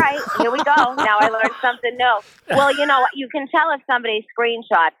 All right, here we go. Now I learned something new. Well, you know what? You can tell if somebody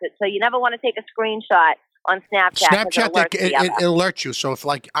screenshots it, so you never want to take a screenshot on Snapchat. Snapchat, it alerts you. So if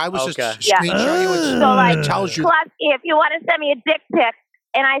like I was just screenshot you, it tells you. Plus, if you want to send me a dick pic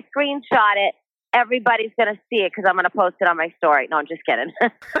and I screenshot it, everybody's going to see it because I'm going to post it on my story. No, I'm just kidding.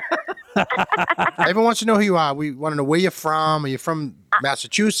 Everyone wants to know who you are. We want to know where you're from. Are you from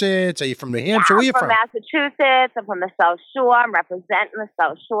Massachusetts? Are you from New Hampshire? Where are you from? Massachusetts. I'm from the South Shore. I'm representing the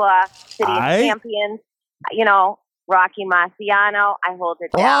South Shore. City of Champions. You know, Rocky Marciano. I hold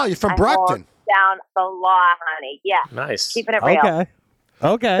it down. Oh, you're from Brockton. Down the law, honey. Yeah. Nice. Keeping it real.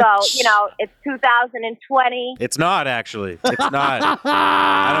 Okay. So, you know, it's 2020. It's not, actually. It's not.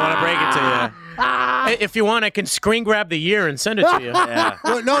 I don't want to break it to you. If you want, I can screen grab the year and send it to you. Yeah.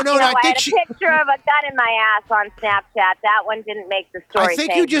 Well, no. I had a picture of a gun in my ass on Snapchat. That one didn't make the story. I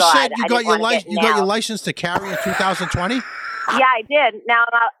think you just said you got your license to carry in 2020. Yeah, I did. Now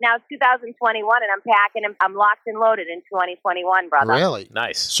it's 2021, and I'm packing, and I'm locked and loaded in 2021, brother. Really?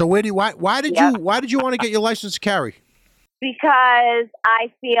 Nice. So why did you want to get your license to carry? Because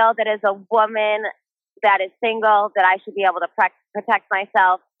I feel that as a woman that is single, that I should be able to protect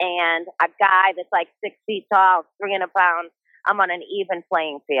myself, and a guy that's like 6 feet tall, 300 pounds, I'm on an even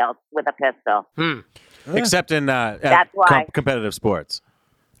playing field with a pistol. Except in That's why. competitive sports.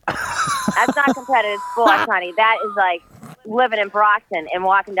 That's not competitive sports, honey. That is like living in Brockton and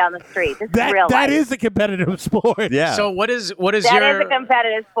walking down the street. This is real life. That is a competitive sport. Yeah. So what is That is a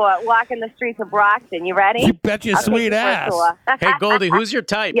competitive sport. Walking the streets of Brockton. You ready? You bet your sweet ass. Hey Goldie, who's your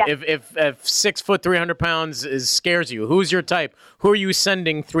type? Yeah. If 6 foot 300 pounds scares you, who's your type? Who are you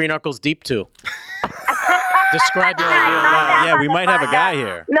sending 3 knuckles deep to? Describe your ideal guy. Yeah, we might have a guy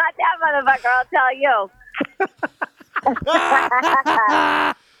here. Not that motherfucker, I'll tell you.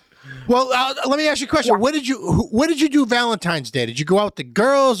 Well, let me ask you a question. What did you do Valentine's Day? Did you go out with the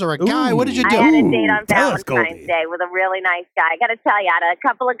girls or a guy? What did you do? I had a date on Valentine's Day with a really nice guy. I got to tell you, out of a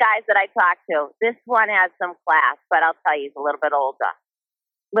couple of guys that I talked to, this one has some class, but I'll tell you, he's a little bit older.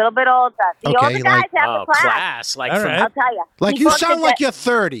 The older guys have the class. Like All right. I'll tell you. Like you sound like you're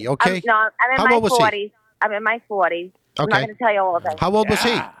 30, okay? I'm in How my old was 40s. he? I'm in my 40s. I'm not Okay. going to tell you all of it. How old was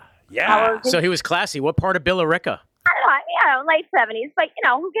he? How old is he? So he was classy. What part of Billerica? I don't know, late 70s, but,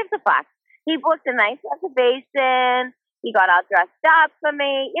 who gives a fuck? He booked a nice reservation. He got all dressed up for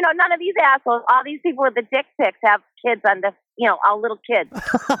me. None of these assholes, all these people with the dick pics have kids under, all little kids.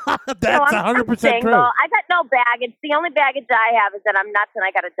 That's I'm 100% single. true. I got no baggage. The only baggage I have is that I'm nuts and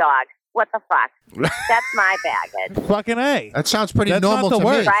I got a dog. What the fuck? That's my baggage. Fucking A. That sounds pretty That's normal not the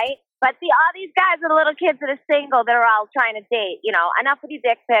to me. worst. Right? But all these guys with little kids that are single that are all trying to date, enough with your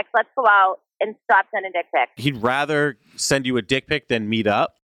dick pics. Let's go out and stop sending dick pics. He'd rather send you a dick pic than meet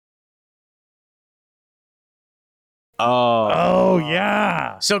up. Oh,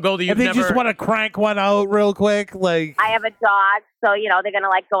 yeah. So Goldie, you've And they never. just want to crank one out real quick. Like, I have a dog, so they're gonna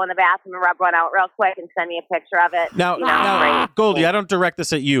go in the bathroom and rub one out real quick and send me a picture of it. Now, great. Goldie, I don't direct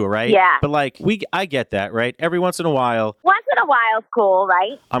this at you, right? Yeah. But I get that, right? Every once in a while, Once in a while is cool,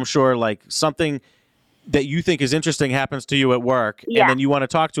 right? I'm sure something that you think is interesting happens to you at work, Yeah. and then you want to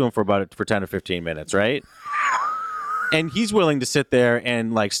talk to him for 10 or 15 minutes, right? And he's willing to sit there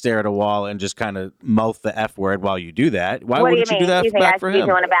and stare at a wall and just kind of mouth the F word while you do that. Why What do wouldn't you you do mean? that You think I back should for be him?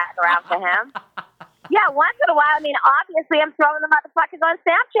 doing a back around for him? Yeah, once in a while. I mean, obviously, I'm throwing the motherfuckers on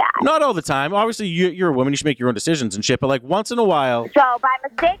Snapchat. Not all the time. Obviously, you're a woman. You should make your own decisions and shit. But like once in a while. So by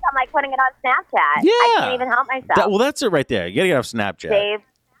mistake, I'm like putting it on Snapchat. Yeah. I can't even help myself. Well, that's it right there. You gotta get off Snapchat. Save,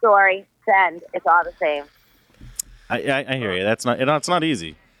 story, send. It's all the same. I hear you. That's not. It's not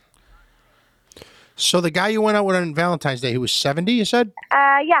easy. So the guy you went out with on Valentine's Day, he was 70, you said?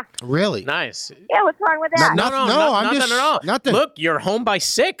 Yeah. Really? Nice. Yeah, what's wrong with that? I'm just nothing at all. nothing. Look, you're home by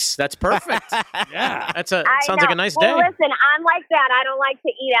 6. That's perfect. Yeah, sounds like a nice well, day. Listen, I'm like that. I don't like to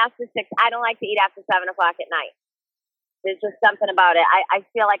eat after 6. I don't like to eat after 7 o'clock at night. There's just something about it. I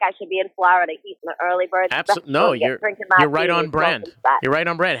feel like I should be in Florida eating the early birds. Absolutely. No, you're right on brand. You're right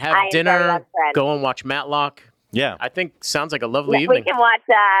on brand. Have dinner, go and watch Matlock. Yeah. I think sounds like a lovely We evening. can watch,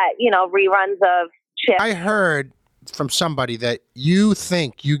 reruns of Chip. I heard from somebody that you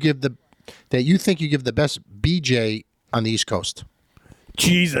think you give the best BJ on the East Coast.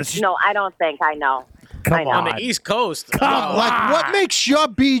 Jesus. No, I don't think. I know. Come On the East Coast. Like, what makes your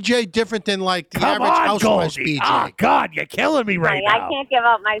BJ different than like the average housewife BJ? Oh, God, you're killing me right Honey, now. I can't give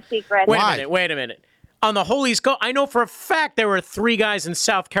out my secrets. Wait a minute. On the whole East Coast, I know for a fact there were 3 guys in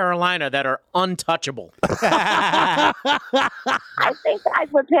South Carolina that are untouchable. I think guys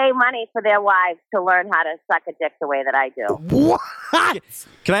would pay money for their wives to learn how to suck a dick the way that I do. What?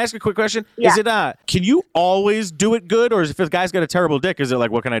 Can I ask a quick question? Yeah. Is it can you always do it good, or if a guy's got a terrible dick, is it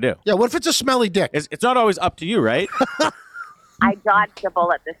like what can I do? Yeah, what if it's a smelly dick? It's not always up to you, right? I dodged a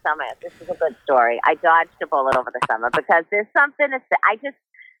bullet this summer. This is a good story. I dodged a bullet over the summer because there's something that's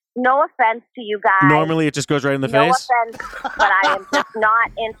no offense to you guys. Normally, it just goes right in the no face. offense, but I am just not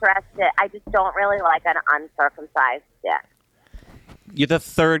interested. I just don't really like an uncircumcised dick. You're the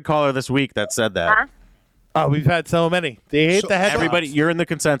third caller this week that said that. Huh? Oh, we've had so many. They hate the headlines. Everybody, you're in the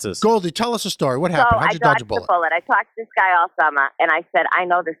consensus. Goldie, tell us a story. What So happened? I How'd you dodge a dodged bullet? the bullet. I talked to this guy all summer, and I said, I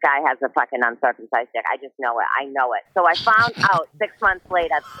know this guy has a fucking uncircumcised dick. I just know it. I know it. So I found out 6 months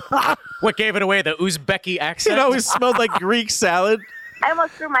later. What gave it away? The Uzbeki accent? It always smelled like Greek salad. I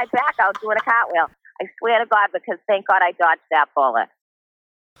almost threw my back out doing a cartwheel. I swear to God, because thank God I dodged that bullet.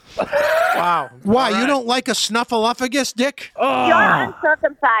 Wow. Why? You don't like a snuffleupagus dick? You're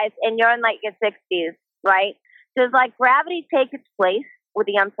uncircumcised, and you're in like your 60s, right? Does like gravity take its place with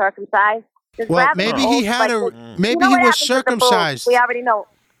the uncircumcised? Does Well, gravity maybe he hold, had like, maybe you know he what was happens with the boobs? circumcised. We already know,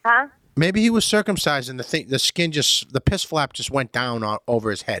 huh? Maybe he was circumcised and the skin the piss flap just went down over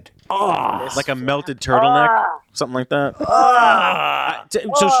his head. Like a melted turtleneck, something like that.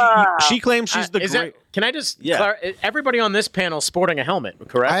 So she claims she's the Is great. that, can I just Yeah. everybody on this panel sporting a helmet,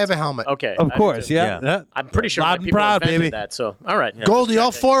 correct? I have a helmet. Okay. Of I do course, too. yeah. I'm pretty sure Loud my and people proud, invented baby. that. So, all right. Goldie,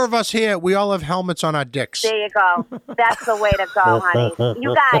 all 4 of us here, we all have helmets on our dicks. There you go. That's the way to go, honey.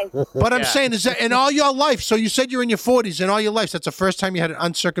 You guys. But I'm Yeah. saying, is that in all your life? So you said you're in your 40s. In all your life, that's the first time you had an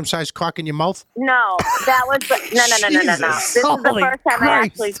uncircumcised cock in your mouth? No, that was no. This is the Holy first time I Christ.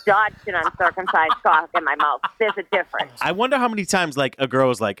 actually dodged an uncircumcised cock in my mouth. There's a difference. I wonder how many times like a girl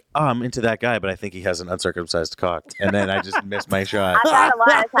was like, "Oh, I'm into that guy, but I think he has an uncircumcised cock," and then I just missed my shot. I've had a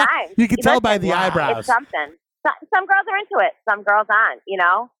lot of times. You can tell by the Listen, eyebrows. It's something. Some girls are into it. Some girls aren't. You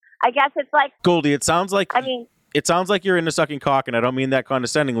know. I guess it's like. Goldie, it sounds like you're into sucking cock, and I don't mean that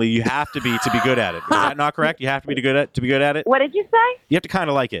condescendingly. You have to be good at it. Is that not correct? You have to be good at it. What did you say? You have to kind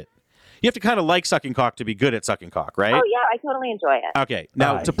of like it. You have to kind of like sucking cock to be good at sucking cock, right? Oh yeah, I totally enjoy it. Okay.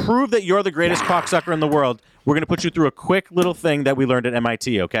 Now, to prove that you're the greatest cocksucker in the world, we're going to put you through a quick little thing that we learned at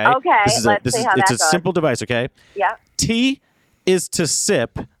MIT, okay? Okay, let's see how it's that a goes. simple device, okay? Yeah. T is to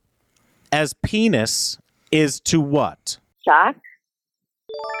sip as penis is to what? Shock.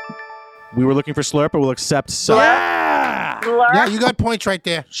 We were looking for slurp, but we'll accept suck. Blur. Yeah, you got points right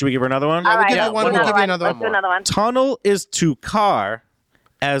there. Should we give her another one? All right. give you one. let's We'll do give you another Let's one. do another one. Tunnel is to car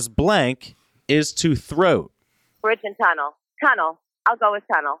as blank is to throat. Bridge and tunnel. Tunnel. I'll go with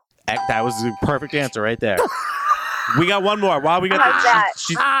tunnel. That was the perfect answer right there. We got one more. While we got How's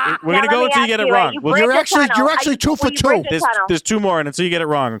that? we're Now going to go let me until you ask get it you, wrong. you Well, bridge you're or actually- tunnel? you're actually 2 for will you 2. bridge or There's, tunnel? there's 2 more, and until you get it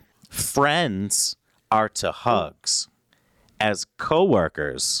wrong. Friends are to hugs, as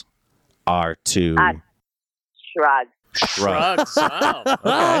coworkers are to Shrug. shrug. Drugs. Wow. Okay.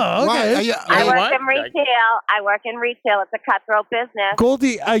 Oh, Why? okay. I what? work in retail. I work in retail. It's a cutthroat business.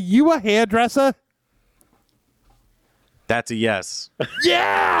 Goldie, are you a hairdresser? That's a yes.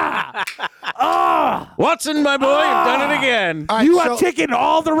 Yeah! Watson, my boy, you've done it again. All right, You so- are ticking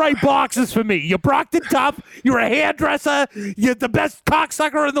all the right boxes for me. You're Brockton Tough. You're a hairdresser. You're the best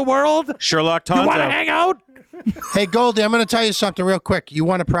cocksucker in the world. Sherlock You want to Tonto. hang out? Hey, Goldie, I'm going to tell you something real quick. You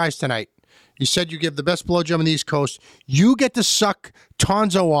won a prize tonight. You said you give the best blowjob on the East Coast. You get to suck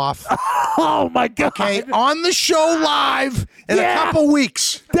Tonzo off, Oh, my God. okay, on the show live in a Yeah. couple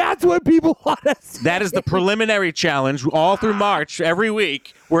weeks. That's what people want to see. That is the preliminary challenge. All through March, every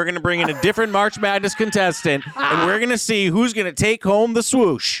week, we're going to bring in a different March Madness contestant, and we're going to see who's going to take home the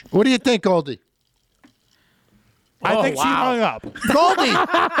swoosh. What do you think, Goldie? I think she hung up. Goldie,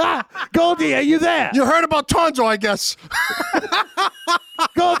 Goldie, are you there? you heard about Tonzo, I guess.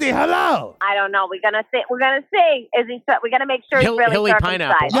 Goldie, hello. I don't know. We're gonna see. We're gonna see. We're gonna make sure he's really Hilly circumcised.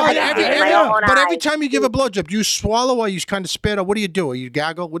 pineapple. Yeah, I but can every, see it with my every- own but every eyes. time you give a blowjob, do you swallow or you kind of spit or what do you do? Or you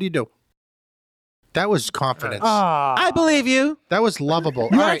gaggle? What do you do? That was confidence. I believe you. That was lovable.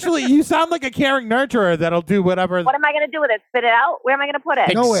 You All right. actually, you sound like a caring nurturer that'll do whatever. What am I gonna do with it? Spit it out? Where am I gonna put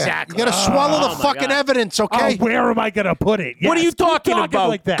it? Nowhere. Exactly. You got to swallow Oh, the my fucking God. evidence, okay? Oh, where am I going to put it? What are Yes, you keep talking about?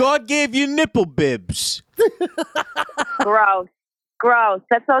 Like that. God gave you nipple bibs. Gross. Gross.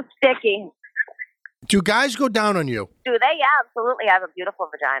 That's so sticky. Do guys go down on you? Do they? Yeah, absolutely. I have a beautiful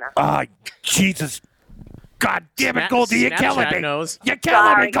vagina. Ah, Jesus. God damn it, Goldie, you're killing Snapchat me. knows. You're killing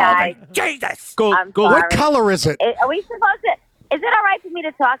Sorry, me, Goldie. guys. Jesus. I'm Gold, sorry. What color is it? Are we supposed to? Is it all right for me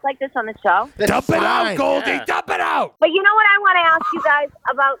to talk like this on the show? Dump it out, fine. Goldie. Yeah. Dump it out. But you know what? I want to ask you guys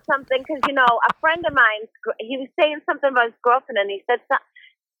about something because a friend of mine, he was saying something about his girlfriend, and he said,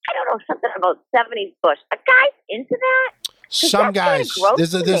 I don't know, something about 70s bush. A guy's into that? 'Cause Some that's kinda guys. gross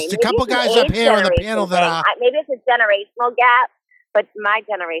There's to me. a Maybe couple it's an guys up age here on the generation panel that thing. are. Maybe it's a generational gap. But my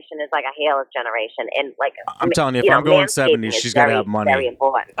generation is like a Hale's generation, and like I'm telling you, if I'm going 70s, she's got to have money. Very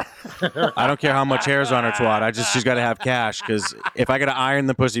important. I don't care how much hair's on her twat. She's got to have cash because if I got to iron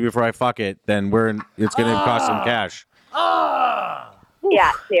the pussy before I fuck it, then it's going to cost some cash.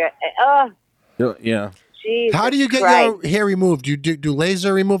 Yeah, seriously. Oh, Yeah. Jesus How do you get Christ. your hair removed? Do you do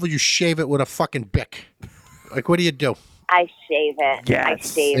laser removal or you shave it with a fucking bic? Like, what do you do? I shave it. Yes. I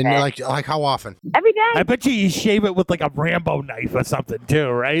shave And it like how often? every day. I bet you shave it with like a Rambo knife or something too,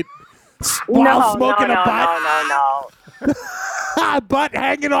 right? While smoking no, a butt. no. Butt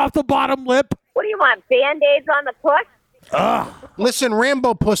hanging off the bottom lip. What do you want? Band-Aids on the puss? Listen,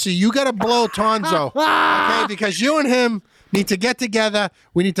 Rambo pussy, you got to blow Tonzo, okay? Because you and him need to get together.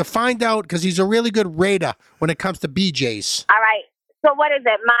 We need to find out because he's a really good raider when it comes to BJs. All right. So what is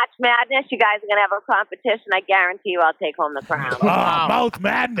it? March Madness? You guys are going to have a competition. I guarantee you I'll take home the crown. Mouth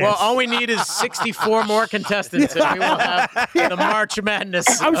madness. Well, all we need is 64 more contestants, and we will have the March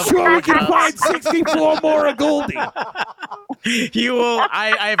Madness. I'm of sure we can blowjobs. find 64 more of Goldie. You will.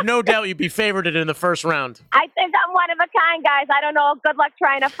 I have no doubt you'd be favored in the first round. I think I'm one of a kind, guys. I don't know. Good luck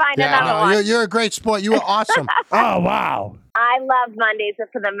trying to find another no, one. you're a great sport. You were awesome. Oh, wow. I love Mondays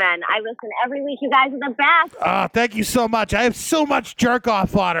for the men. I listen every week. You guys are the best. Thank you so much. I have so much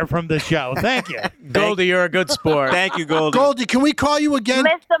jerk-off fodder from the show. Thank you. Goldie, you're a good sport. Thank you, Goldie. Goldie, can we call you again?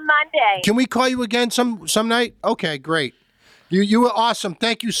 Mr. Monday. Can we call you again some night? Okay, great. You were awesome.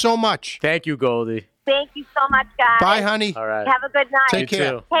 Thank you so much. Thank you, Goldie. Thank you so much, guys. Bye, honey. All right. Have a good night. Take You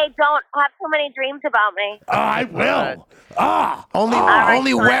care. too. Hey, don't have too many dreams about me. I will. Only All right,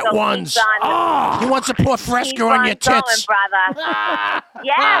 only Tonzo, wet keep ones. on- He wants to pour keep Fresco on your going, tits. brother.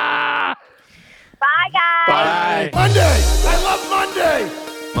 Yeah. Bye, guys. Bye. Monday. I love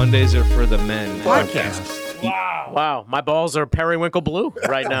Monday. Mondays are for the men. Podcast. Wow, my balls are periwinkle blue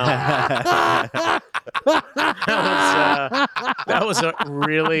right now. That was a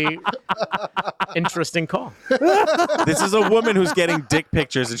really interesting call. This is a woman who's getting dick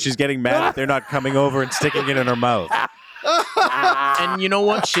pictures and she's getting mad that they're not coming over and sticking it in her mouth. And you know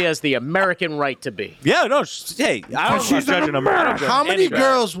what? She has the American right to be. Yeah, no, hey, I'm not She's an judging them. I don't judge How many anybody.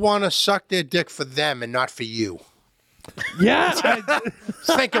 girls want to suck their dick for them and not for you? Yeah,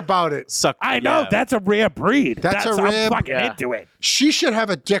 Think about it. Suck? I know. yeah. That's a rare breed. That's a rare- I'm fucking Yeah. into it. She should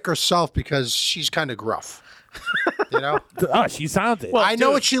have a dick herself because she's kind of gruff. You know? Oh, she sounds it. Well, I know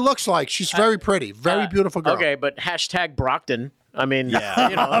dude, what she looks like. She's very pretty. Very beautiful girl. Okay, but hashtag Brockton. I mean, Yeah.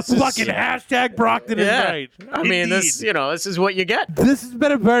 you know, this is- fucking hashtag Brockton is yeah. right. I mean, this, Indeed. you know, this is what you get. This has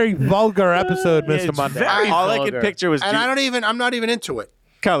been a very vulgar episode, Mr. It's Monday. very All I vulgar. could picture was And I'm not even into it.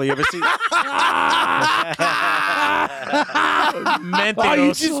 Carly, you ever see? Oh,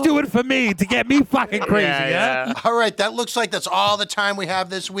 you just do it for me to get me fucking crazy, Yeah. All right, that looks like that's all the time we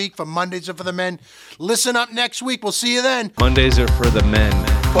have this week for Mondays Are for the Men. Listen up next week. We'll see you then. Mondays are for the men.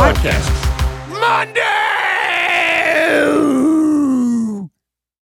 Podcast. Monday!